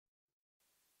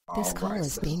This call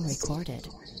is being recorded.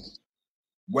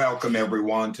 Welcome,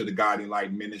 everyone, to the Guiding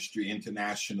Light Ministry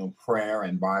International Prayer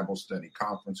and Bible Study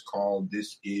Conference Call.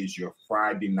 This is your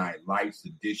Friday Night Lights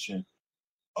edition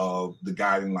of the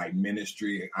Guiding Light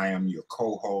Ministry. I am your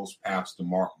co-host, Pastor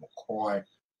Mark McCoy,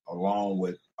 along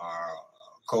with our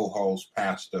co-host,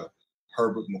 Pastor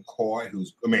Herbert McCoy,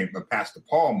 Pastor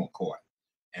Paul McCoy.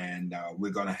 And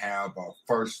we're going to have our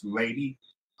First Lady,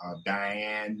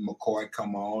 Diane McCoy,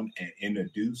 come on and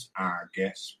introduce our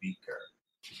guest speaker.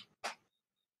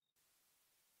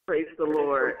 Praise the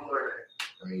Lord.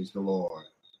 Praise the Lord.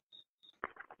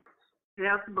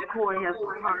 Pastor McCoy has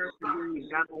a heart for bringing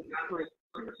God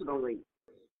personally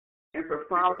and for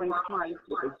following Christ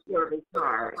with a service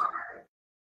heart.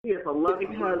 He is a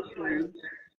loving husband,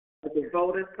 a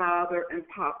devoted father and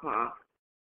papa.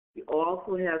 He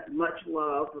also has much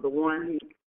love for the one he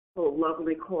so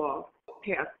lovingly calls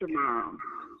Pastor Mom.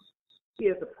 He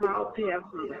is a proud pastor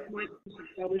of the Point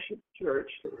Fellowship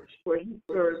Church, where he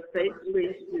serves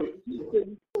faithfully through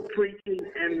teaching, preaching,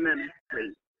 and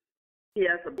ministry. He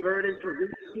has a burden to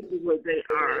reach people where they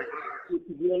are through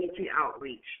community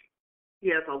outreach. He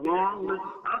has a long list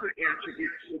of other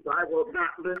attributes which I will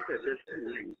not list at this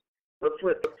time. But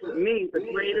for me, the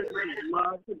greatest is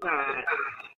love to God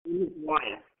and his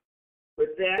wife.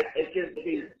 With that, it gives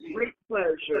me great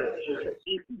pleasure to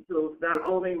introduce not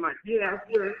only my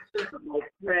pastor, but my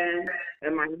friend,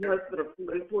 and my husband of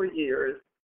 44 years.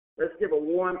 Let's give a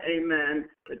warm amen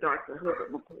to Dr.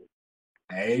 Herbert McCoy.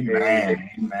 Amen.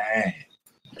 Amen.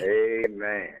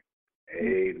 Amen.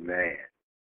 Amen.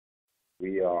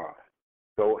 We are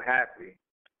so happy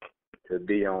to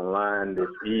be online this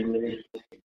evening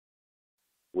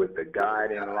with the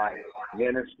Guiding Light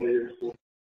Ministries.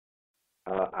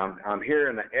 I'm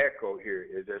hearing an echo here.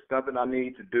 Is there something I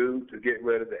need to do to get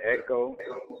rid of the echo?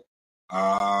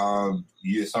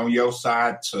 It's on your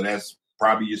side, so that's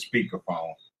probably your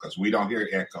speakerphone, because we don't hear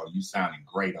echo. You sounding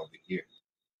great over here.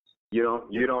 You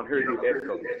don't hear the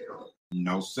echo?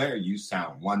 No, sir. You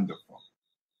sound wonderful.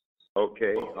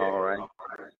 Okay, all right.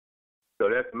 So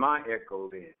that's my echo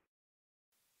then.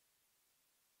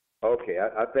 Okay,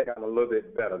 I think I'm a little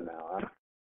bit better now.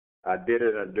 I did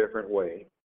it in a different way.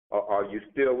 Are you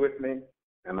still with me?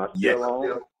 Am I still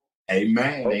on?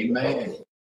 Amen. Okay. Amen.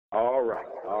 All right.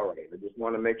 I just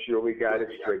want to make sure we got it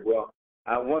straight. Well,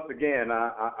 once again,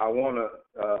 I want to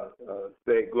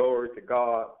say glory to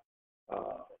God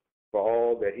for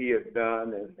all that he has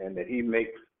done and that he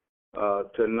makes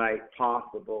tonight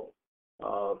possible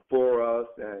for us.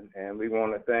 And we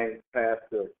want to thank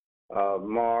Pastor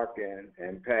Mark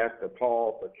and Pastor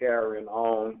Paul for carrying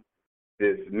on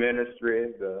this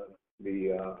ministry,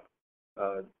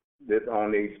 this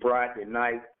on these Friday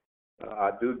nights.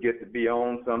 I do get to be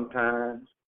on sometimes,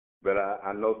 but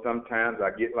I know sometimes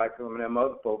I get like some of them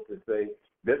other folks that say,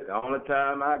 this is the only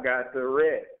time I got to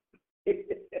rest.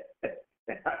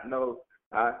 I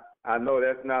know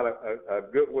that's not a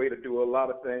good way to do a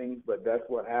lot of things, but that's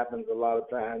what happens a lot of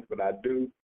times. But I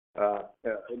do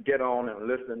get on and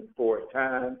listen for a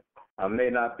time. I may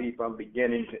not be from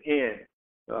beginning to end,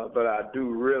 but I do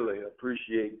really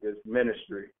appreciate this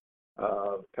ministry,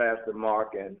 Pastor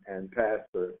Mark and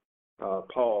Pastor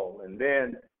Paul. And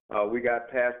then we got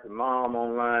Pastor Mom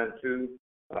online too.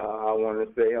 I want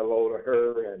to say hello to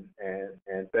her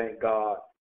and thank God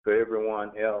for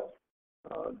everyone else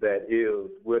that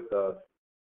is with us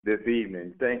this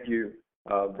evening. Thank you,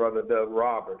 Brother Doug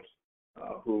Roberts,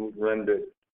 who rendered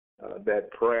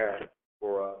that prayer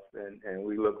for us, and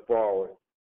we look forward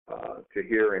to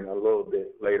hearing a little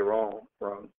bit later on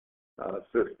from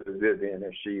Sister Vivian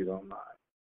if she's online.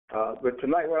 But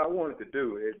tonight what I wanted to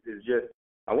do is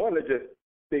I want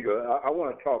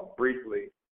to talk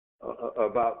briefly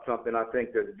about something I think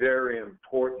that's very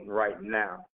important right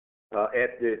now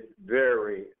at this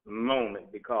very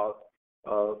moment, because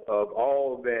of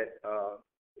all that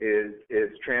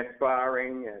is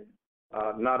transpiring, and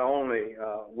not only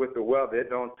with the weather. It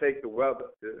don't take the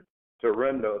weather to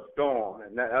render a storm,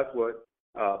 and that's what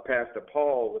Pastor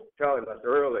Paul was telling us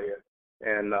earlier,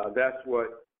 and that's what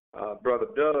Brother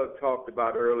Doug talked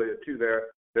about earlier too.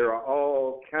 There are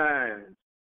all kinds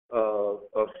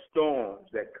of storms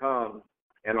that come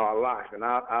in our life, and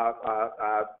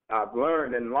I've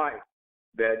learned in life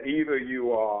that either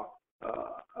you are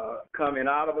coming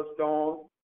out of a storm,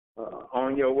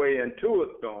 on your way into a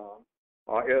storm,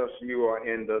 or else you are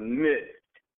in the midst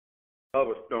of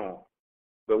a storm.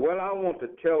 But what I want to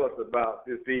tell us about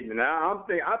this evening, I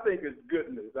think it's good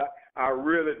news. I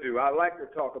really do. I like to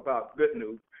talk about good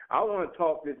news. I want to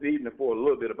talk this evening for a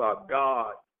little bit about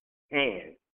God's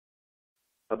hand,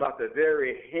 about the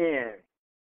very hand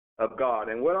of God.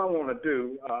 And what I want to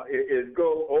do is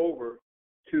go over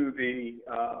to the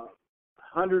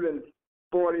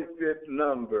 145th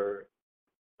number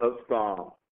of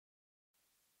Psalms.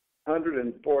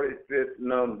 145th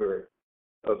number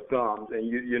of Psalms. And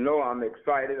you know I'm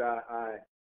excited. I'm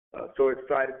so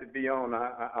excited to be on.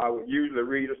 I would usually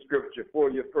read a scripture for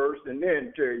you first and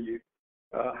then tell you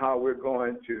how we're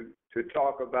going to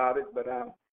talk about it. But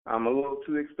I'm a little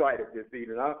too excited this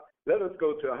evening. Let us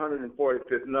go to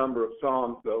 145th number of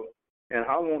Psalms, though, and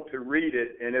I want to read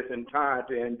it in its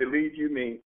entirety. And believe you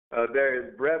me, there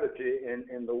is brevity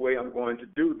in the way I'm going to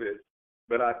do this.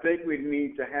 But I think we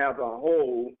need to have a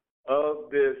whole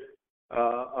of this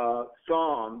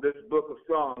psalm, this book of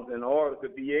Psalms, in order to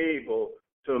be able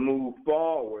to move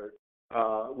forward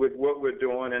with what we're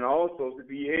doing, and also to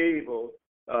be able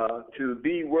to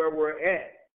be where we're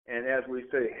at, and as we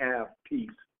say, have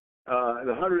peace.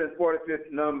 The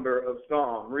 145th number of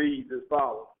Psalm reads as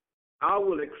follows: I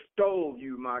will extol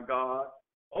you, my God,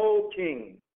 O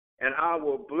King, and I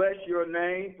will bless your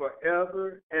name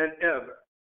forever and ever.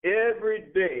 Every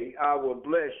day I will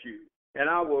bless you, and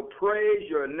I will praise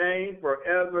your name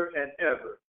forever and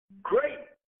ever. Great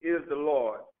is the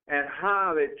Lord, and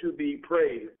highly to be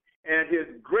praised, and his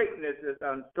greatness is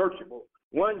unsearchable.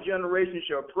 One generation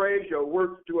shall praise your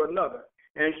works to another,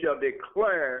 and shall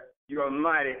declare your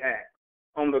mighty acts.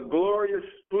 On the glorious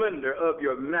splendor of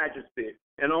your majesty,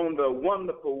 and on the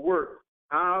wonderful works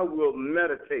I will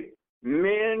meditate.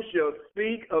 Men shall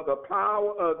speak of the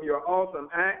power of your awesome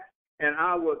acts, and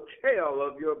I will tell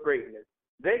of your greatness.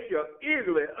 They shall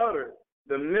eagerly utter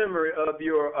the memory of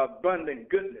your abundant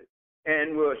goodness,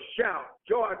 and will shout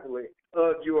joyfully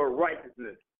of your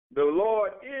righteousness. The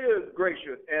Lord is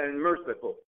gracious and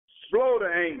merciful, slow to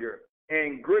anger,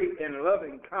 and great in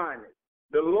loving kindness.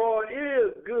 The Lord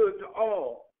is good to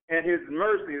all, and his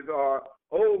mercies are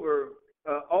over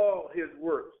all his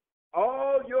works.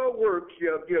 All your works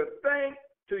shall give thanks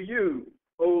to you,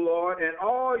 O Lord, and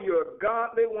all your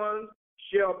godly ones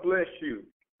shall bless you.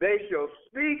 They shall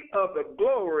speak of the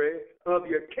glory of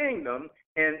your kingdom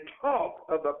and talk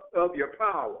of your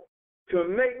power, to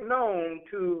make known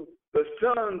to the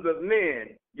sons of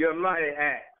men your mighty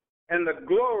acts, and the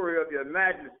glory of your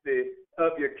majesty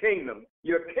of your kingdom.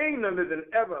 Your kingdom is an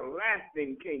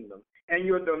everlasting kingdom, and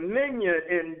your dominion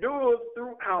endures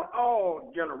throughout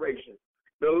all generations.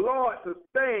 The Lord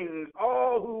sustains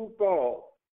all who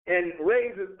fall, and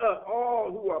raises up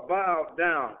all who are bowed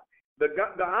down. The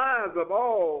eyes of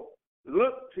all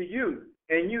look to you,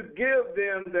 and you give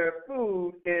them their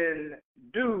food in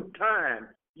due time.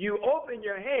 You open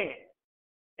your hand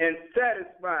and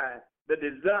satisfy the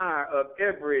desire of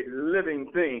every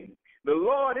living thing. The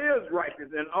Lord is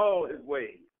righteous in all his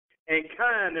ways, and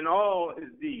kind in all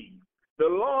his deeds. The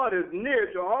Lord is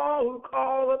near to all who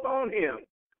call upon him,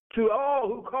 to all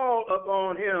who call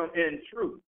upon him in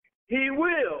truth. He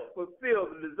will fulfill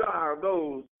the desire of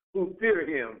those who fear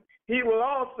him. He will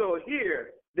also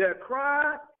hear their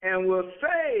cry and will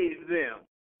save them.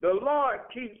 The Lord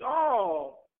keeps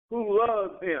all who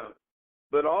love him,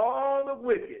 but all the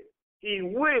wicked he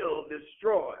will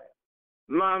destroy.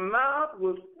 My mouth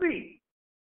will speak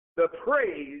the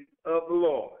praise of the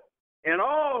Lord, and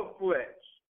all flesh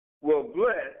will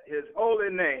bless his holy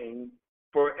name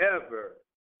forever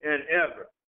and ever.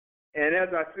 And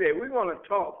as I said, we're going to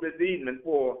talk this evening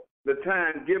for the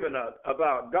time given us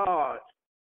about God's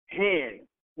hand.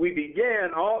 We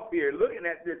began off here looking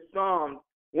at this Psalm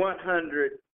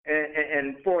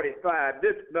 145.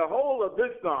 The whole of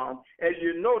this psalm, as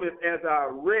you noticed as I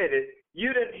read it,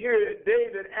 you didn't hear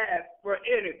David ask for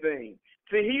anything.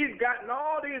 See, he's gotten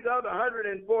all these other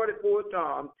 144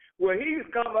 psalms where he's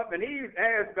come up and he's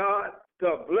asked God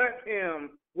to bless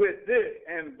him with this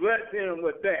and bless him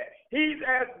with that. He's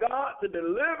asked God to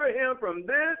deliver him from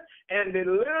this and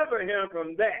deliver him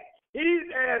from that. He's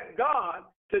asked God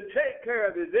to take care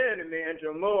of his enemy and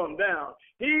to mow him down.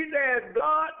 He's asked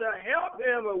God to help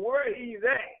him with where he's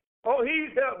at. Oh,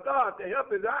 he's helped God to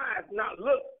help his eyes not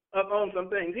look upon some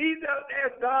things. He's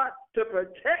asked God to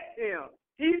protect him.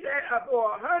 He's asked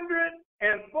for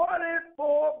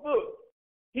 144 books.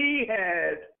 He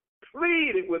has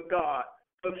pleaded with God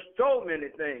for so many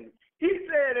things. He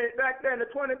said it back there in the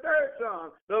 23rd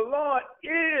Psalm, the Lord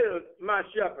is my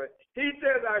shepherd. He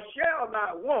says, I shall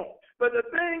not want. But the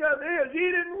thing of it is, he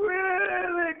didn't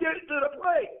really get to the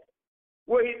place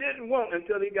where he didn't want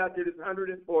until he got to this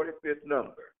 145th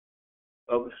number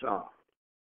of the Psalm.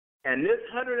 And this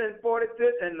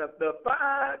 145th and the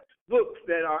 5 books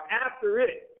that are after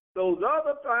it, those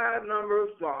other 5 number of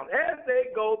Psalms, as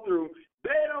they go through,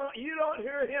 you don't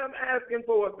hear him asking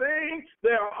for a thing.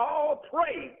 They are all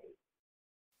praise.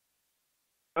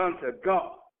 unto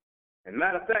God. And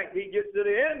matter of fact, he gets to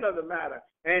the end of the matter,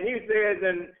 and he says,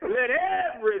 and let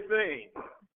everything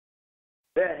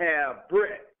that have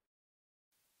breath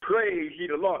praise ye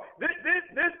the Lord. This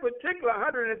particular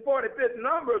 145th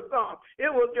number song,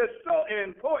 it was just so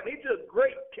important. He took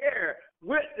great care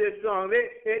with this song.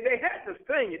 They had to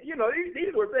sing it. You know,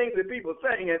 these were things that people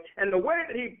sang it, and the way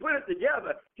that he put it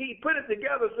together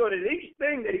so that each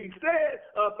thing that he said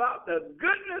about the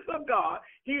goodness of God,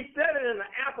 he said it in an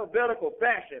alphabetical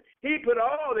fashion. He put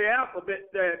all the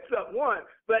alphabet there except one,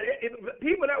 but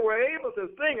people that were able to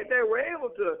sing it, they were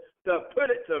able to put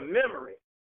it to memory.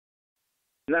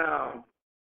 Now,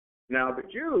 the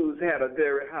Jews had a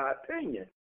very high opinion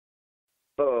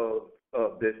of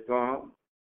this song.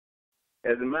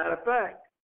 As a matter of fact,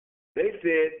 they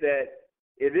said that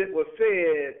if it was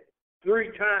said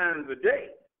 3 times a day,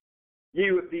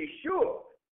 you would be sure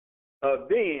of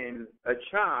being a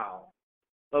child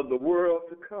of the world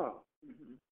to come.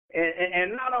 Mm-hmm.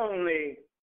 And not only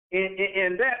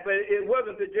in that, but it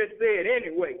wasn't to just say it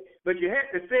anyway, but you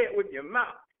had to say it with your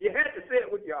mouth. You had to say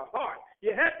it with your heart.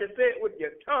 You had to say it with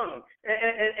your tongue.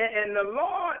 And the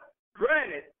Lord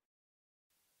granted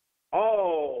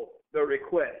all the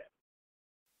requests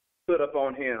put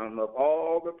upon him of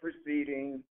all the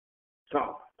preceding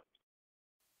songs.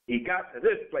 He got to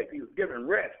this place. He was given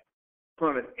rest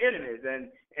from his enemies.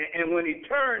 And when he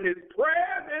turned his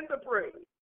prayers into praise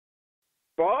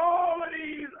for all of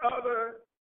these other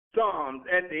psalms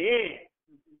at the end,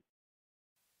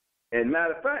 and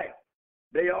matter of fact,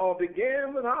 they all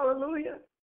begin with hallelujah,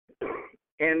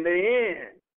 and they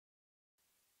end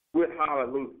with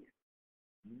hallelujah.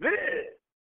 This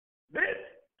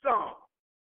song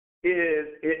is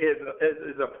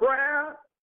a prayer.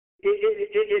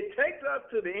 It takes us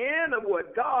to the end of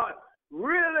what God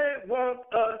really wants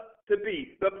us to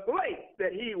be, the place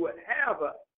that he would have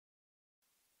us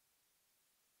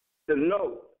to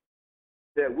know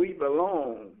that we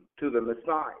belong to the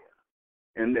Messiah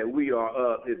and that we are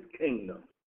of his kingdom,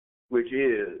 which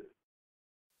is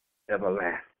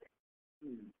everlasting.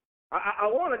 I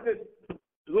want to just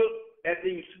look at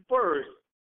the first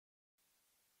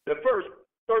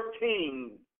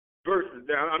 13 verses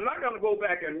there. I'm not going to go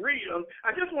back and read them.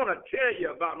 I just want to tell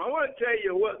you about them. I want to tell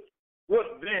you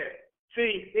what's there.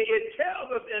 See, it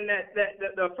tells us in that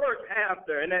the first half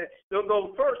there, and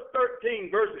those first 13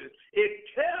 verses, it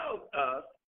tells us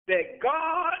that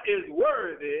God is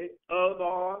worthy of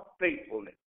our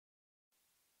faithfulness.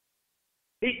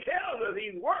 He tells us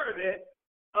he's worthy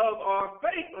of our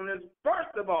faithfulness,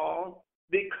 first of all,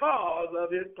 because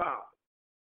of his power.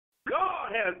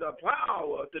 God has the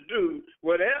power to do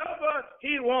whatever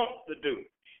he wants to do.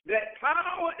 That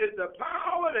power is the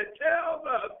power that tells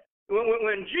us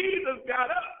when Jesus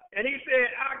got up and he said,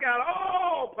 I got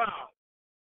all power.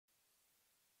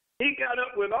 He got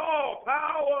up with all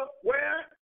power where?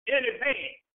 In his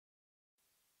hand.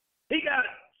 He got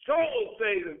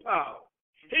soul-saving power.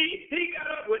 He got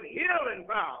up with healing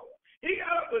power. He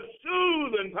got up with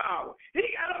soothing power. He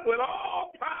got up with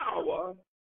all power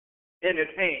in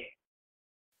his hand.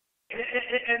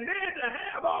 And then to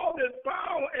have all this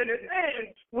power in his hand,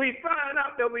 we find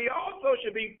out that we also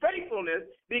should be faithfulness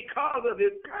because of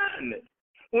his kindness.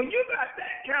 When you got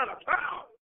that kind of power,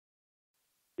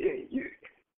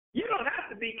 you don't have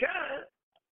to be kind.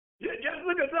 Just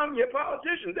look at some of your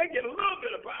politicians. They get a little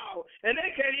bit of power, and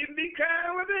they can't even be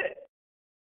kind with it.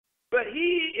 But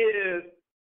he is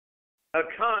a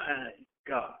kind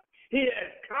God. He has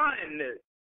kindness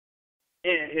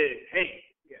in his hand.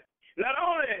 Not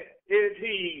only is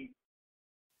he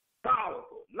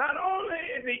powerful, not only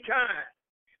is he kind,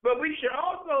 but we should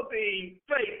also be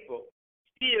faithful.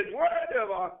 He is worthy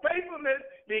of our faithfulness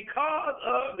because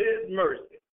of his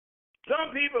mercy.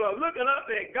 Some people are looking up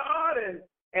at God and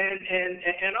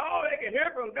all they can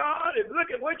hear from God is,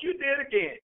 look at what you did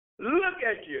again. Look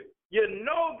at you. You're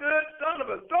no good son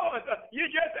of a so-and-so. You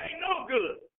just ain't no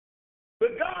good.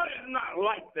 But God is not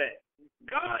like that.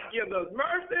 God gives us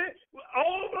mercy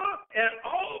over and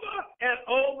over and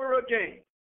over again.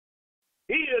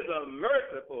 He is a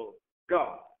merciful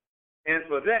God. And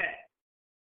for that,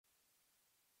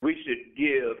 we should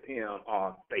give him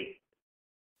our faith.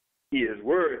 He is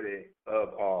worthy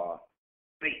of our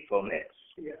faithfulness.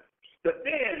 Yeah. But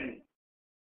then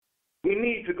we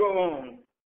need to go on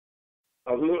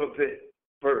a little bit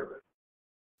further.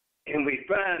 And we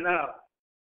find out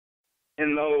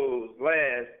in those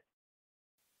last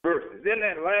verses, in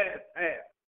that last half,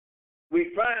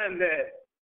 we find that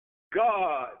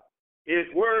God is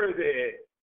worthy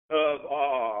of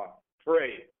our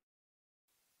praise.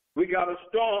 We got a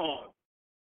storm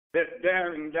that's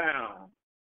bearing down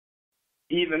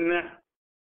even now.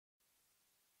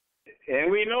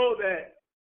 And we know that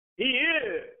he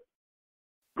is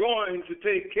going to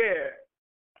take care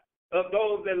of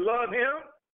those that love him.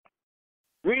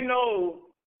 We know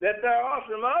that there are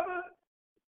some others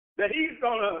that he's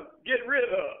going to get rid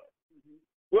of.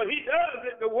 Well, he does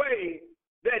it the way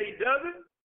that he does it.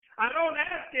 I don't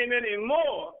ask him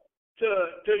anymore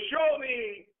to show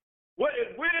me what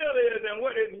his will is and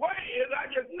what his way is. I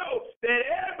just know that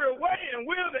every way and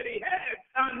will that he has,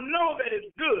 I know that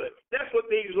it's good. That's what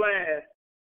these last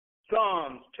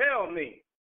Psalms tell me.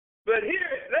 But here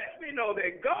it lets me know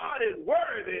that God is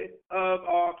worthy of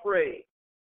our praise.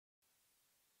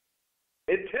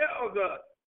 It tells us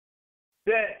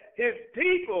that his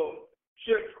people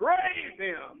should praise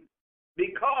him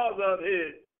because of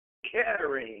his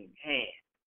caring hand.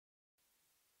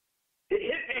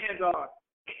 His hands are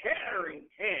caring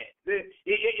hands.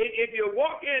 If you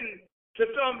walk in to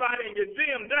somebody and you see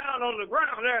them down on the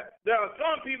ground, there are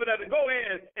some people that go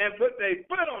in and put their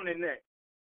foot on their neck.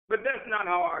 But that's not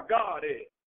how our God is.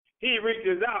 He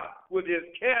reaches out with his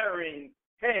caring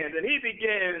hands and he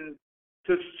begins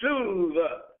to soothe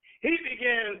us. He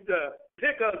begins to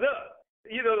pick us up.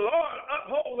 The Lord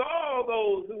upholds all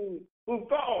those who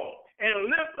fall and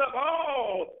lifts up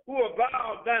all who are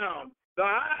bowed down. The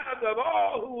eyes of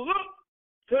all who look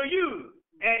to you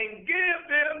and give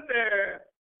them their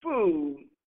food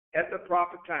at the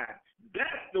proper time.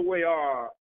 That's the way our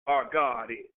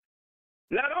God is.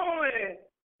 Not only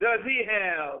does he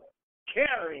have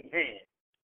caring hands,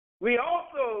 we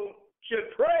also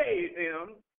should praise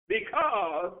him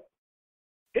because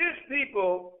his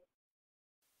people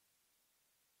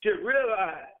should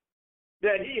realize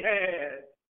that he has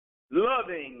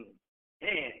loving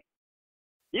hands.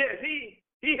 Yes, he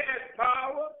has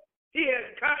power, he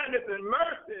has kindness and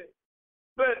mercy,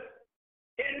 but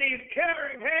in these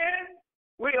caring hands,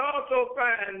 we also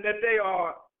find that they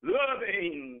are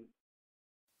loving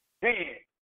hands.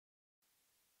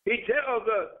 He tells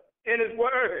us in his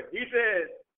word, he says,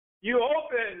 you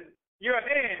open your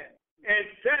hand and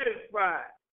satisfy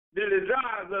the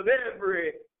desires of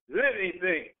every living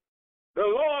thing. The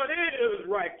Lord is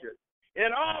righteous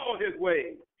in all his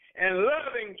ways and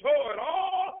loving toward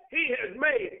all he has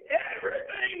made.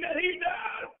 Everything that he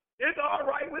does is all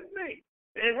right with me.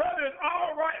 And whether it's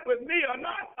all right with me or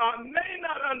not, I may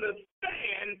not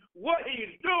understand what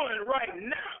he's doing right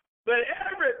now. But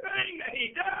everything that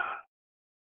he does,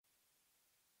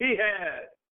 he has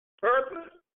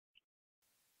purpose,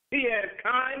 he has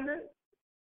kindness,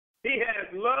 he has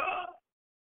love,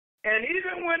 and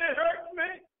even when it hurts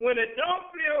me, when it don't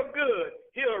feel good,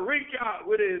 he'll reach out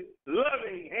with his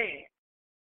loving hand.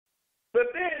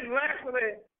 But then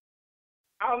lastly,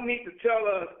 I'll need to tell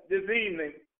us this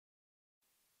evening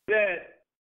that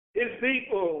his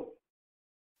people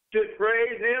should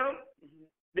praise him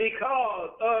because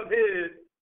of his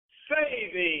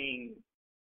saving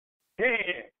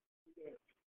hand.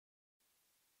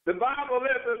 The Bible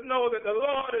lets us know that the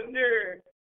Lord is near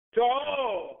to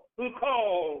all who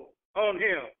call on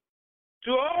him,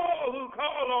 to all who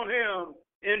call on him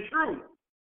in truth.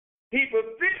 He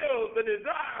fulfills the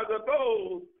desires of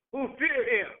those who fear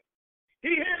him.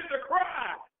 He hears the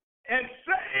cry and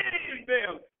saves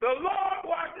them. The Lord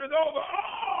watches over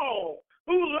all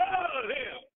who love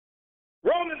him.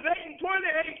 Romans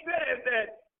 8:28 says that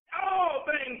all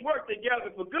things work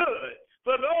together for good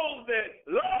for those that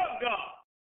love God,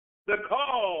 the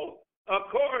call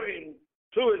according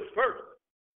to his purpose.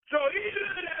 So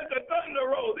even as the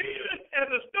thunder rolls, even as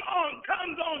the storm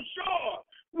comes on shore,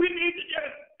 we need to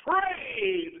just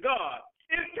praise God.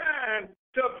 It's time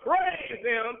to praise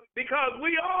him because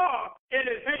we are in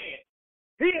his hand.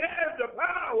 He has the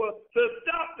power to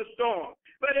stop the storm.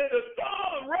 But if the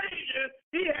storm rages,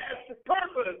 he has the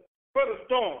purpose for the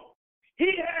storm.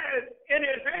 He has in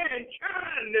his hand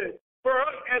kindness for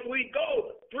us as we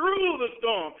go through the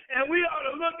storm. And we ought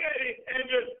to look at it and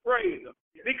just praise him.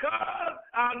 Because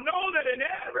I know that in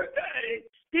everything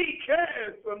he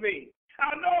cares for me.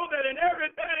 I know that in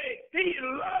everything he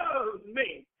loves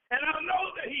me. And I know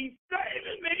that he's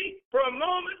saving me from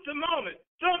moment to moment.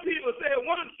 Some people say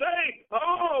once saved,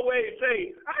 always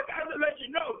saved. I got to let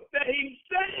you know that he's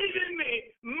saving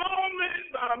me moment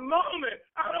by moment.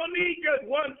 I don't need just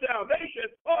one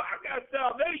salvation. Oh, I got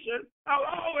salvation. I'll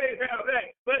always have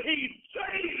that. But he's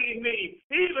saving me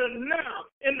even now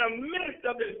in the midst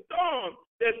of this storm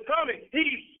that's coming.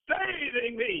 He's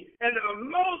saving me. And the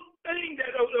most thing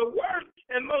that the worst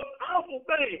and most awful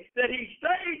thing that he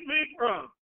saved me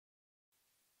from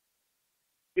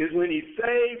is when he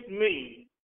saves me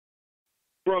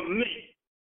from me.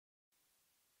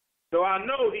 So I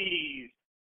know he's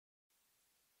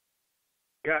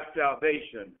got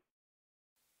salvation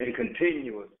and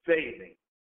continuous saving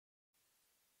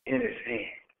in his hand.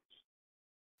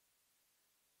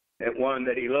 That one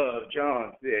that he loved,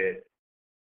 John said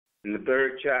in the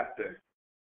 3rd chapter,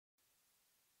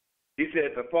 he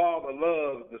said, the Father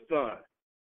loves the Son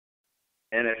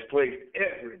and has placed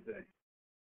everything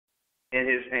in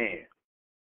his hand.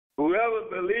 Whoever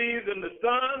believes in the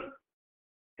Son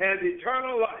has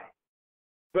eternal life.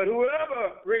 But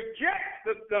whoever rejects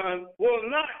the Son will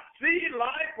not see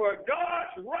life, for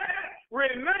God's wrath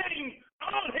remains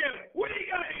on him. We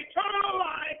got eternal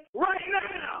life right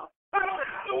now. I don't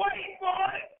have to wait for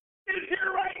it. It's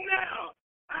here right now.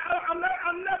 I'm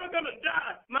never going to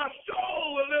die. My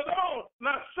soul will live on.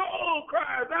 My soul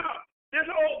cries out. This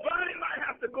old body might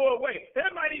have to go away. There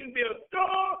might even be a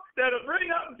storm that'll bring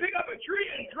up and pick up a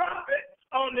tree and drop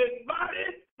it on this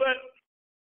body, but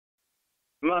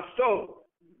my soul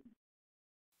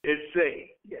is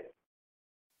saved. Yes.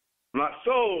 My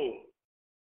soul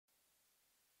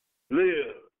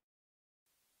lives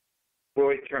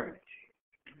for eternity.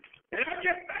 And I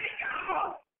just thank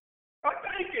God. I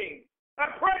thank him. I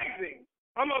praise him.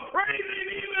 I'm going to praise him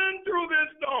even through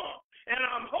this storm. And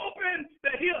I'm hoping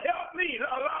that he'll help me,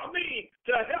 allow me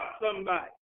to help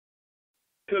somebody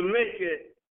to make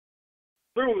it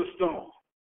through the storm.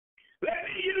 Let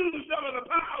me use some of the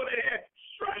power that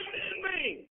strengthens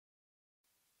me,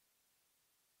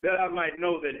 that I might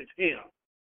know that it's him,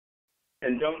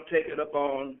 and don't take it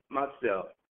upon myself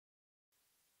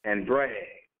and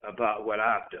brag about what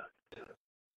I've done.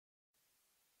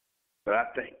 But I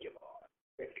thank you, Lord.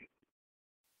 Thank you.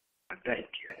 I thank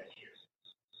you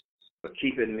for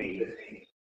keeping me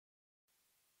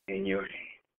in your hand.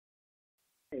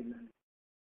 Amen.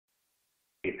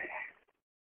 Amen.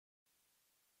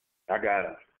 I got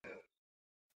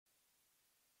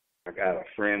a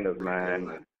friend of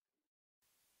mine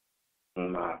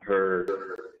whom I've heard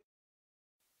a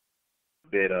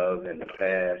bit of in the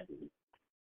past.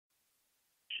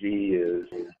 She is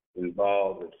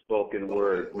involved with spoken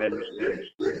word ministry.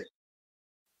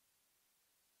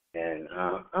 And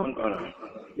I'm going to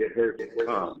get her to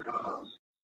come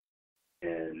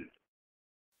and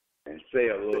say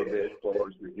a little bit for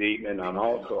us this evening. I'm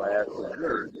also asking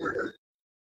her,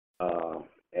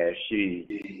 as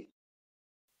she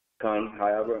comes,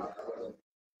 however,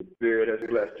 the Spirit has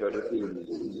blessed her this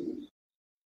evening,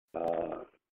 to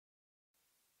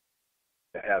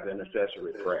have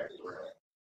intercessory prayer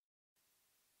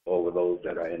over those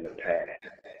that are in the path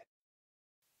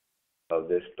of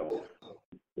this storm.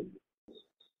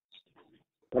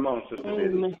 Come on, Sister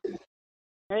Amen.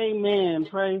 Amen.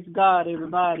 Praise God,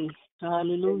 everybody.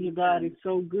 Hallelujah. God is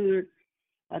so good.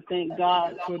 I thank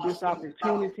God for this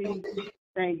opportunity.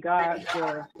 Thank God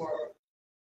for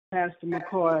Pastor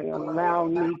McCoy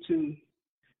allowing me to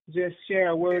just share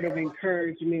a word of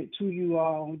encouragement to you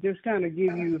all. Just kind of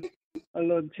give you a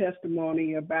little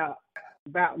testimony about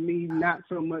me, not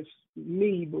so much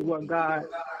me, but what God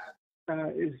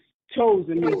is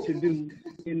chosen me to do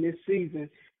in this season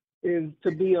is to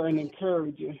be an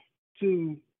encourager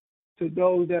to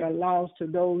those that are lost, to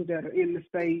those that are in the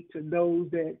faith, to those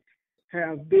that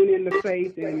have been in the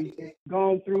faith and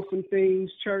gone through some things,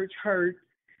 church hurt,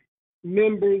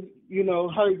 members,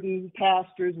 hurting,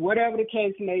 pastors, whatever the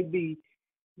case may be.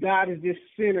 God has just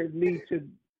centered me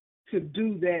to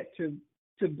do that,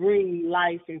 to bring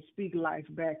life and speak life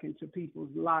back into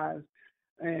people's lives.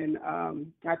 And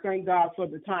I thank God for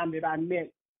the time that I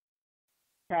met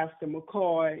Pastor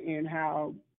McCoy and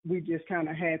how we just kind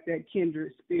of had that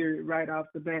kindred spirit right off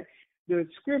the bat. The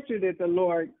scripture that the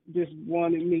Lord just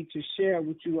wanted me to share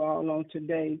with you all on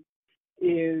today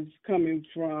is coming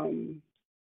from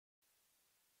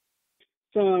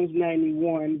Psalms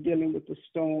 91, dealing with the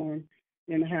storm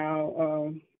and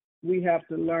how we have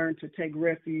to learn to take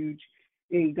refuge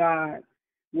in God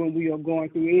when we are going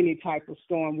through any type of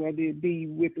storm, whether it be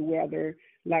with the weather,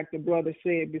 like the brother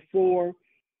said before,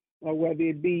 or whether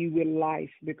it be with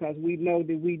life, because we know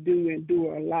that we do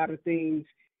endure a lot of things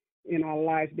in our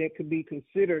life that could be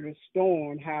considered a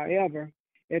storm. However,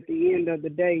 at the end of the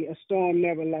day, a storm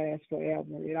never lasts forever.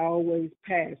 It always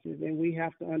passes, and we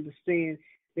have to understand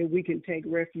that we can take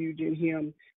refuge in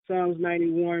him. Psalms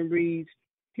 91 reads,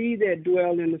 "He that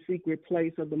dwells in the secret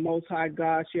place of the Most High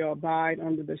God shall abide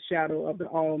under the shadow of the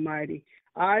Almighty.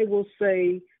 I will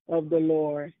say of the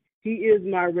Lord, he is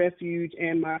my refuge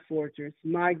and my fortress,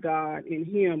 my God, in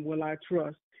him will I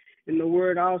trust." And the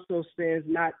word also says,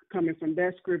 not coming from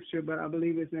that scripture, but I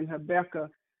believe it's in Habakkuk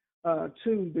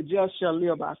 2, the just shall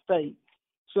live by faith.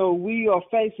 So we are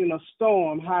facing a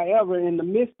storm. However, in the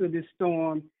midst of this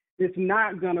storm, it's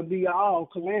not going to be all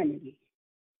calamity.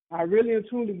 I really and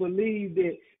truly believe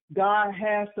that God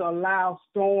has to allow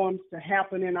storms to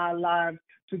happen in our lives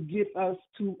to get us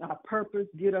to our purpose,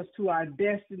 get us to our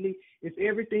destiny. If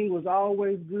everything was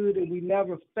always good and we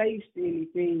never faced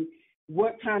anything,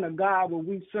 what kind of God would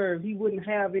we serve? He wouldn't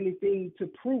have anything to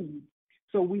prove.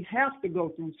 So we have to go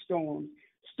through storms.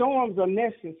 Storms are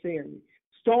necessary.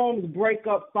 Storms break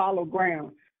up fallow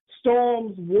ground.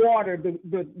 Storms water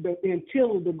and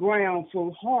till the ground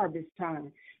for harvest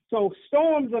time. So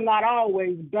storms are not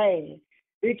always bad.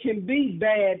 It can be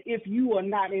bad if you are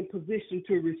not in position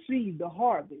to receive the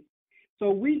harvest. So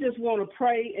we just want to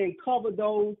pray and cover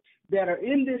those that are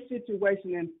in this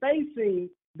situation and facing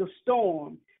the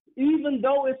storm. Even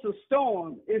though it's a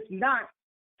storm, it's not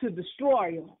to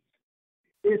destroy us.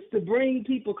 It's to bring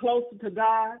people closer to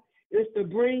God. It's to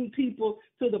bring people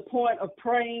to the point of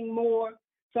praying more.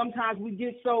 Sometimes we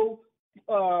get so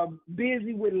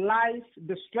busy with life,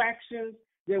 distractions,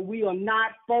 that we are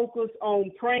not focused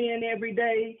on praying every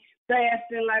day,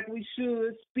 fasting like we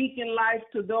should, speaking life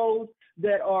to those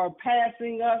that are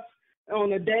passing us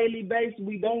on a daily basis.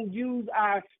 We don't use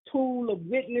our tool of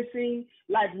witnessing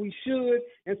like we should.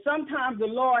 And sometimes the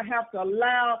Lord has to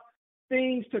allow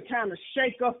things to kind of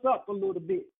shake us up a little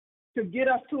bit to get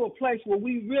us to a place where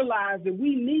we realize that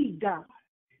we need God.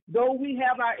 Though we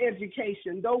have our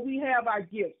education, though we have our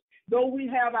gifts, though we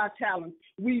have our talents,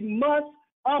 we must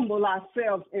humble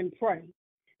ourselves and pray.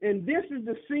 And this is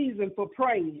the season for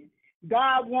praying.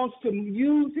 God wants to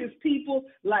use his people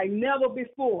like never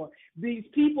before. These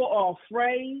people are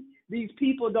afraid. These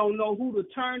people don't know who to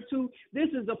turn to. This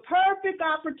is a perfect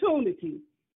opportunity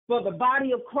for the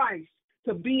body of Christ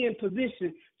to be in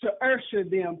position to usher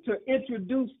them, to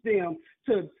introduce them,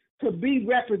 to be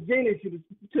representatives,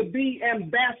 to be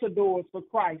ambassadors for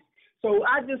Christ. So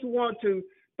I just want to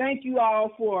thank you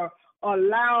all for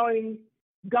allowing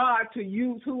God to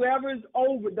use whoever's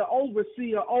over the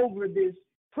overseer over this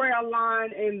prayer line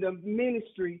and the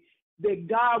ministry, that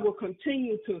God will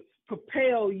continue to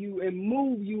propel you and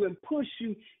move you and push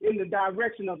you in the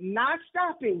direction of not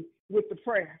stopping with the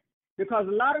prayer. Because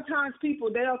a lot of times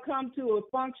people, they'll come to a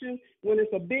function when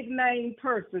it's a big name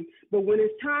person, but when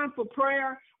it's time for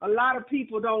prayer, a lot of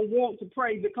people don't want to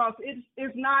pray because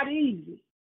it's not easy.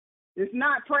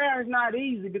 Prayer is not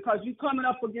easy because you're coming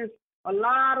up against a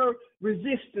lot of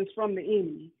resistance from the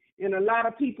enemy. And a lot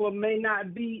of people may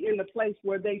not be in a place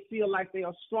where they feel like they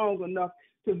are strong enough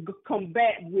to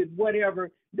combat with whatever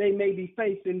they may be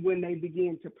facing when they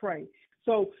begin to pray.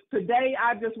 So today,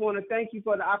 I just want to thank you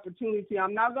for the opportunity.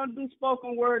 I'm not going to do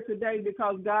spoken word today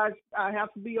because I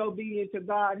have to be obedient to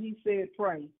God. He said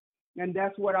pray, and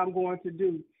that's what I'm going to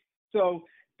do. So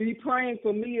be praying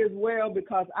for me as well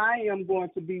because I am going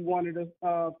to be one of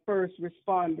the first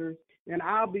responders, and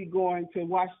I'll be going to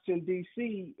Washington,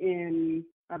 D.C. in,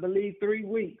 I believe, 3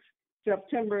 weeks,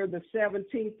 September the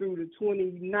 17th through the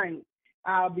 29th.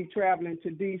 I'll be traveling to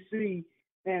D.C.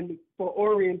 and for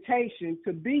orientation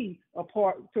to be a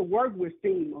part, to work with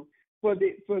FEMA for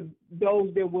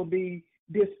those that will be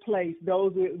displaced,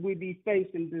 those that will be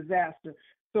facing disaster.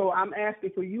 So I'm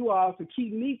asking for you all to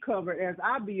keep me covered as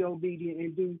I be obedient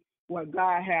and do what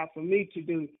God has for me to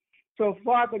do. So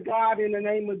Father God, in the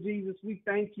name of Jesus, we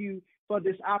thank you for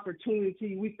this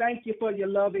opportunity. We thank you for your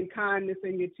loving kindness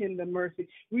and your tender mercy.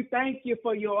 We thank you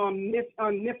for your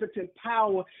omnipotent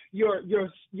power, your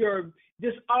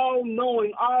just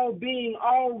all-knowing, all-being,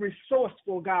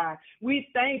 all-resourceful, God. We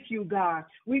thank you, God.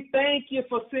 We thank you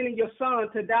for sending your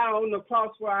son to die on the cross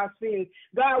for our sins.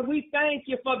 God, we thank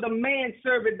you for the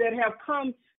manservant that have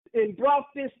come and brought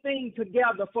this thing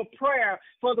together for prayer,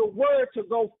 for the word to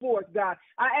go forth, God.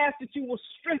 I ask that you will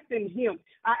strengthen him.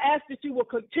 I ask that you will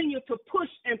continue to push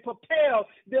and propel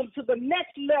them to the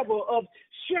next level of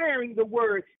sharing the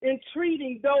word and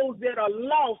treating those that are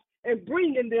lost and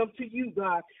bringing them to you,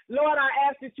 God. Lord, I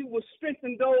ask that you will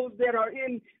strengthen those that are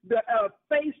in the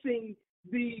facing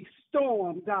the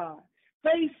storm, God,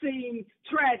 facing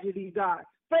tragedy, God,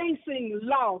 facing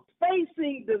loss,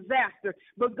 facing disaster.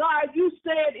 But God, you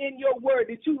said in your word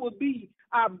that you will be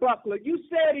our buckler. You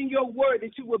said in your word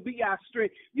that you will be our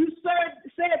strength. You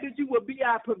said that you will be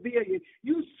our pavilion.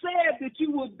 You said that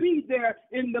you will be there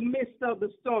in the midst of the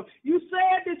storm. You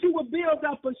said that you will build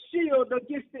up a shield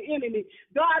against the enemy.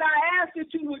 God, I ask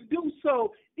that you would do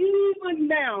so even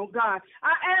now, God.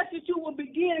 I ask that you will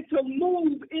begin to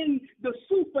move in the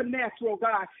supernatural,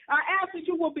 God. I ask that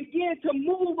you will begin to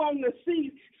move on the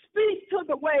seas. Speak to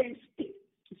the waves.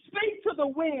 Speak to the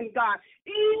wind, God.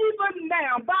 Even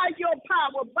now, by your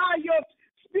power, by your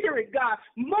spirit, God.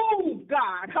 Move,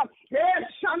 God. God,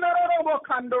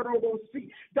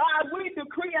 we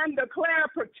decree and declare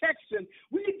protection.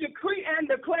 We decree and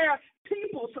declare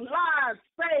people's lives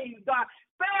saved, God.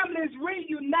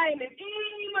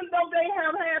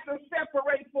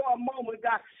 separate for a moment,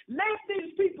 God. Let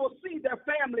these people see their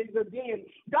families again.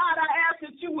 God, I ask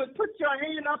that you would put your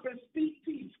hand up and speak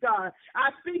peace, God. I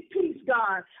speak peace,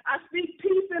 God. I speak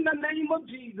peace in the name of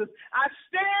Jesus. I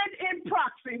stand in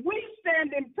proxy. We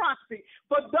stand in proxy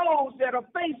for those that are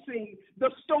facing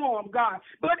the storm, God.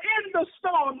 But in the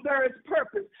storm, there is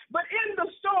purpose. But in the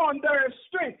storm, there is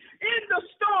strength. In the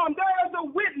storm, there is a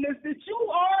witness that you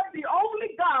are the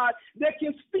only God that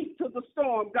can speak to the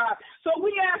storm, God. So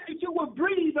we ask that you will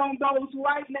breathe on those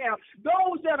right now,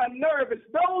 those that are nervous,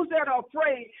 those that are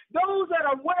afraid, those that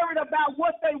are worried about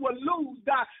what they will lose,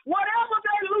 God. Whatever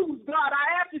they lose, God,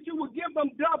 I ask that you will give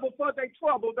them double for their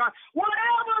trouble, God.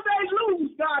 Whatever they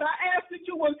lose, God, I ask that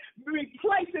you will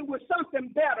replace it with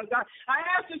something better, God. I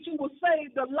ask that you will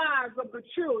save the lives of the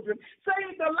children,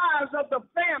 save the lives of the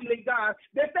family, God,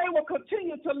 that they will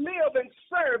continue to live and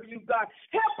serve you, God.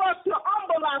 Help us to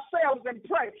humble ourselves and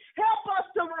pray. Help us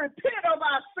to repent of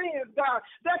our sins, God,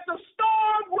 that the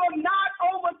storm will not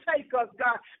overtake us,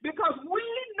 God, because we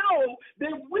know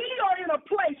that we are in a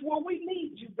place where we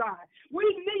need you, God. We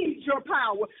need your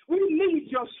power. We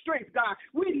need your strength, God.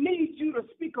 We need you to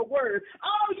speak a word.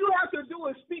 All you have to do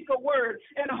is speak a word,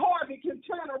 and Harvey can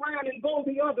turn around and go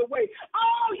the other way.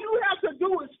 All you have to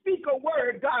do is speak a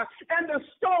word, God, and the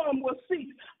storm will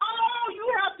cease. All you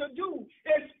have to do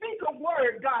is speak a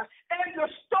word, God, and the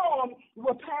storm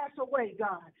will pass away,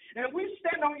 God. And we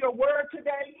stand on your word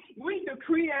today. We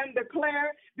decree and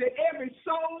declare that every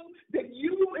soul that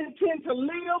you intend to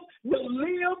live will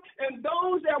live, and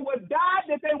those that will die,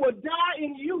 that they will die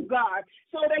in you, God,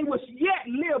 so they will yet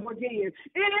live again.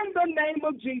 In the name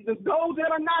of Jesus, those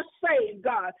that are not saved,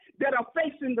 God, that are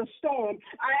facing the storm,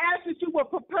 I ask that you will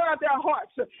prepare their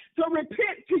hearts to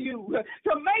repent to you,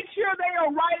 to make sure they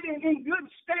are right in good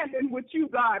standing with you,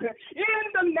 God. In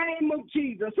the name of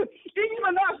Jesus,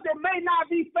 even us that may not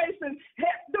be facing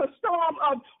the storm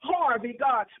of Harvey,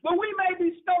 God, but we may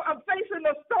be facing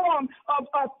the storm of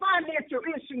financial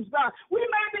issues, God. We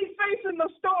may be facing the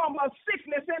storm of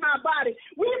sickness in our body.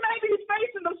 We may be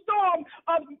facing the storm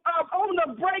of on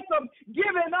the break of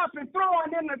giving up and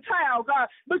throwing in the towel, God.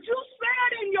 But you said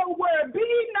in your word, be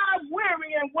not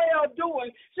weary and well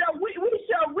doing. We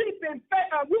shall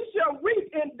reap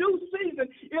in due season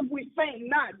if we faint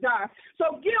not, God.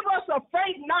 So give us a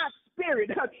faint not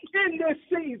spirit in this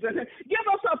season. Give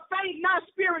us a faint not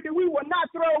spirit that we will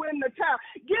not throw in the towel.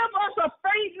 Give us a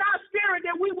faint not spirit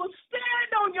that we will stand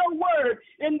on your word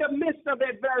in the midst of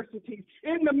adversity,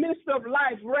 in the midst of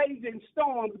life raging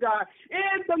storms, God.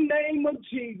 In the name of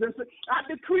Jesus, I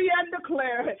decree and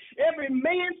declare every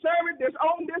man servant that's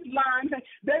on this line,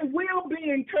 they will be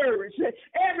encouraged.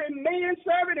 Every man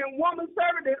servant and woman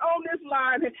servant that's on this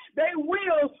line, they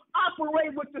will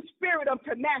operate with the spirit of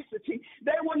tenacity.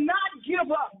 They will not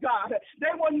give up, God.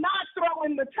 They will not throw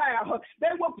in the towel.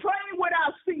 They will pray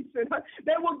without ceasing.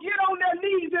 They will get on their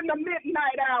knees in the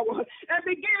midnight hour and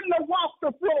begin to walk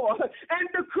the floor and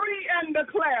decree and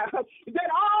declare that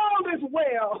all is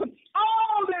well.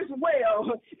 All is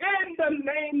well in the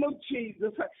name of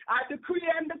Jesus. I decree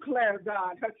and declare,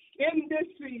 God, in this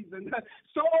season,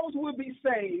 souls will be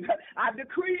saved. I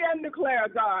decree and declare,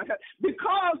 God,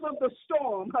 because of the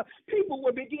storm, people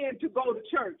will begin to go to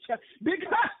church.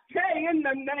 Because, in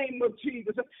the name of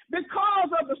Jesus, because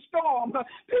of the storm,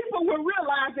 people will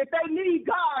realize that they need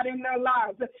God in their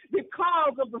lives.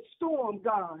 Because of the storm,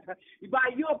 God, by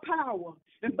your power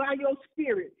and by your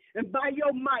spirit and by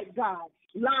your might, God,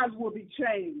 lives will be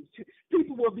changed.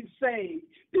 People will be saved.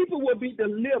 People will be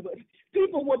delivered.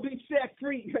 People will be set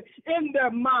free in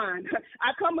their mind.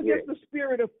 I come against the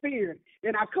spirit of fear,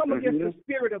 and I come against the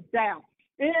spirit of doubt.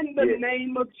 In the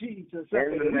name of Jesus.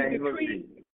 In the name of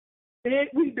Jesus.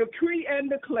 We decree and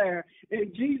declare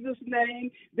in Jesus' name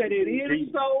that it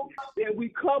is so, that we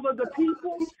cover the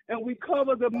people and we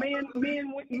cover the men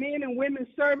and women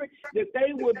servants, that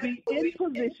they will be in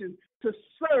position to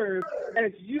serve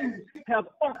as you have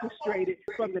orchestrated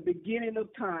from the beginning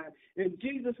of time. In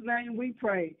Jesus' name we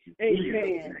pray.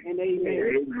 Amen and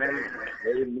amen. Amen.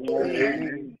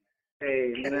 Amen.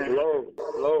 Amen.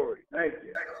 Glory. Thank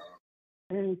you.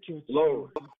 Thank you, Lord.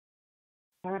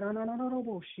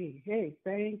 Hey,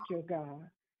 thank you, God.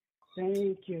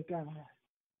 Thank you, God.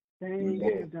 Thank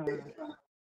you, God.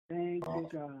 Thank you,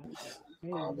 God.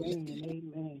 Amen.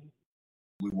 Amen.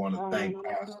 We want to thank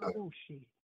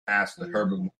Pastor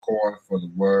Herbert McCoy for the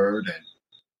word,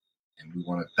 and we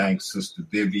want to thank Sister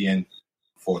Vivian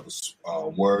for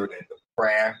the word and the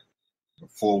prayer.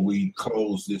 Before we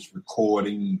close this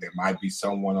recording, there might be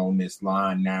someone on this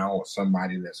line now or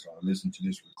somebody that's going to listen to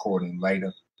this recording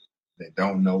later that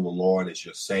don't know the Lord as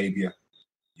your Savior.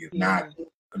 You've not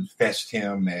confessed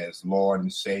him as Lord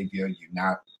and Savior. You've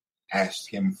not asked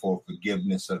him for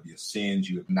forgiveness of your sins.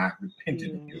 You have not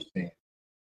repented of your sins.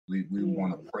 We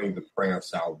want to pray the prayer of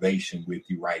salvation with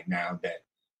you right now,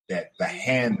 that the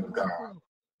hand of God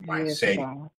might save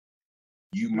you.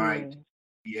 You might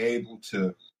be able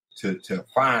to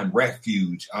find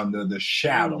refuge under the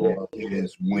shadow of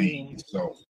his wings.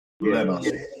 So let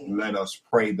us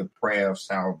pray the prayer of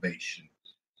salvation.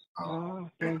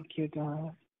 Thank you,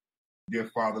 God. Dear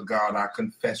Father God, I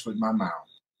confess with my mouth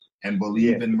and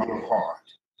believe in my heart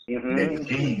that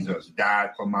Jesus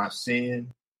died for my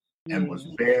sin and was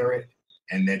buried,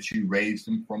 and that you raised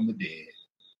him from the dead.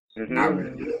 I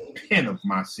repent of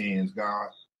my sins, God.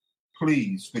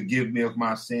 Please forgive me of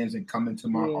my sins and come into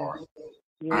my heart.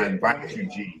 I invite you,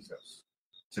 Jesus,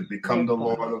 to become the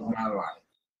Lord of my life,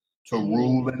 to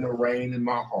rule and to reign in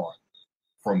my heart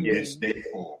from this day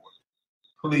forward.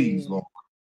 Please, Lord,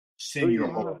 send your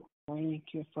Holy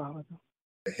Thank you, Father,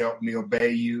 to help me obey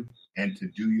you and to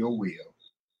do your will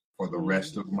for the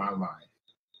rest of my life.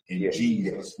 In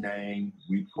Jesus' name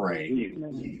we pray.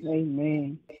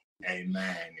 Amen.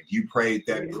 Amen. If you prayed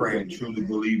that prayer and truly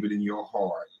believe it in your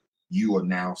heart, you are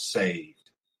now saved.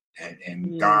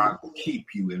 And God will keep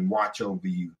you and watch over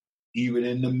you, even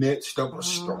in the midst of a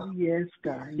storm. Yes,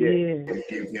 God. Yes. And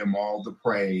give him all the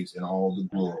praise and all the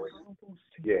glory.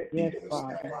 Yes,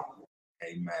 Father.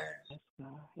 Amen.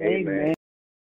 Amen.